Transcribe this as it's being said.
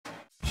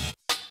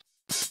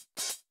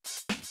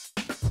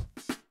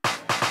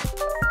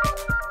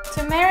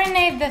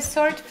marinate the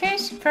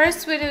swordfish,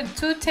 first we do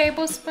 2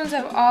 tablespoons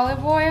of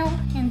olive oil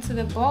into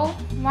the bowl,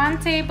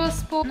 1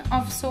 tablespoon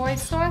of soy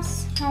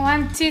sauce,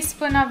 1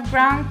 teaspoon of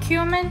ground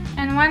cumin,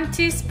 and 1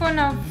 teaspoon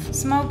of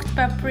smoked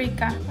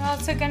paprika. We're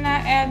also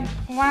gonna add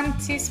 1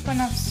 teaspoon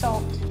of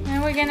salt.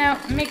 And we're gonna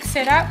mix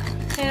it up.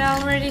 It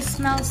already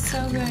smells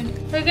so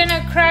good. We're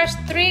gonna crush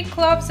 3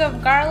 cloves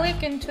of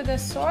garlic into the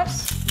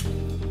sauce.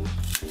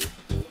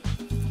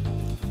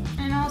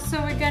 And also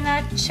we're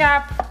gonna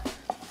chop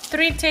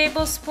 3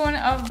 tablespoons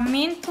of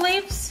mint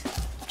leaves.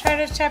 Try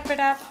to chop it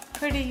up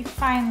pretty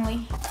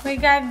finely. We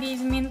got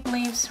these mint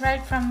leaves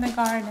right from the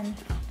garden,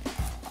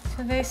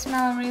 so they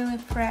smell really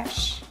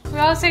fresh.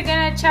 We're also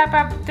gonna chop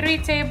up 3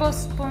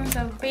 tablespoons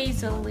of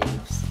basil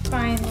leaves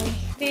finely.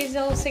 These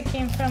also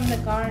came from the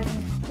garden.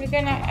 We're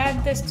gonna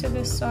add this to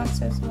the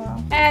sauce as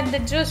well. Add the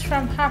juice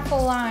from half a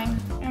lime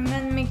and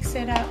then mix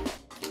it up.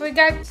 We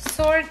got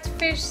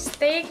swordfish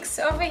steaks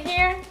over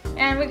here,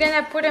 and we're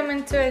gonna put them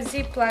into a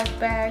Ziploc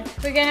bag.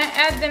 We're gonna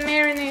add the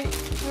marinade,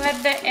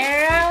 let the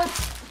air out,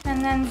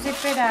 and then zip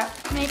it up.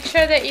 Make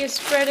sure that you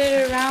spread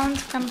it around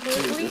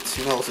completely. It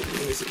smells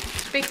amazing.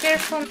 Be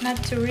careful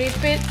not to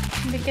rip it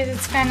because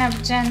it's kind of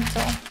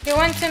gentle. You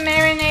want to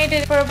marinate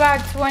it for about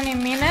 20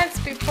 minutes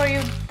before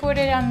you put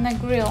it on the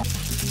grill.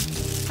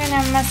 Kind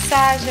of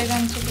massage it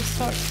onto the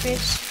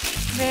swordfish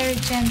very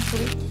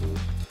gently.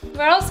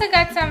 We also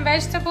got some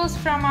vegetables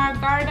from our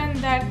garden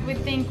that we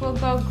think will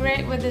go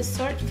great with the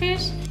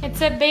swordfish.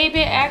 It's a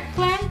baby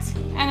eggplant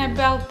and a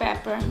bell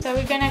pepper. So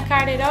we're gonna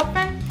cut it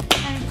open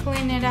and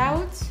clean it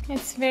out.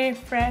 It's very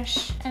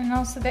fresh. And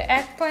also the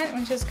eggplant,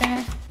 we're just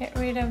gonna get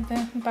rid of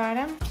the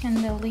bottom and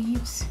the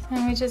leaves.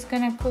 And we're just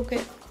gonna cook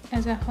it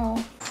as a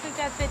whole. We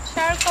got the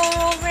charcoal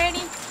all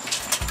ready.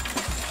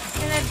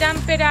 Gonna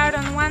dump it out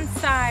on one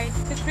side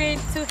to create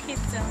 2 heat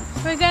zones.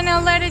 We're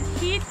gonna let it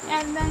heat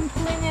and then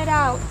clean it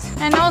out.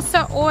 And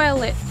also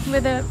oil it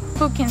with a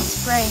cooking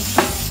spray.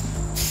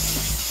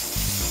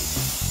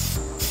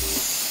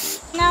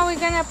 Now we're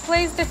gonna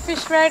place the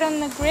fish right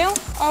on the grill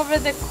over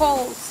the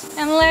coals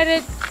and let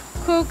it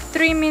cook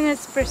 3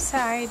 minutes per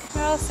side.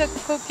 We're also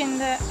cooking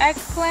the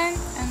eggplant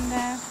and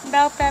the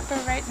bell pepper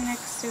right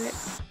next to it.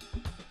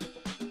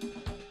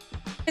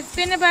 It's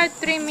been about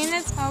 3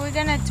 minutes. We're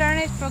gonna turn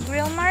it for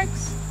grill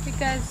marks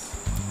because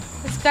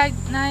it's got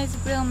nice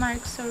grill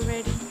marks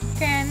already.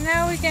 Okay, and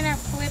now we're gonna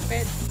flip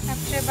it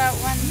after about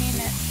 1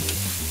 minute.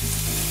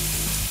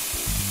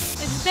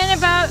 It's been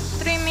about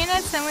 3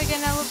 minutes and we're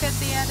gonna look at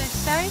the other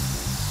side.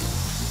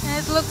 And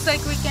it looks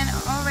like we can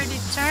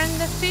already turn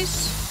the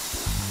fish.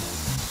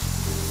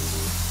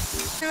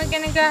 And we're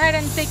gonna go ahead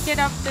and take it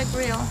off the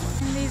grill.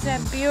 And these are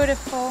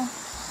beautiful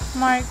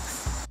marks.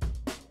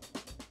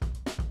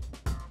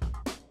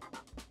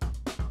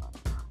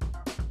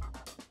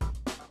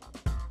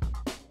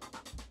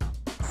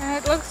 And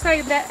it looks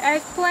like the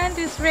eggplant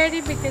is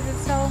ready because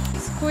it's all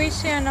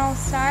squishy on all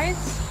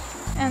sides.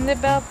 And the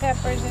bell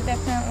peppers are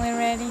definitely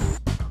ready.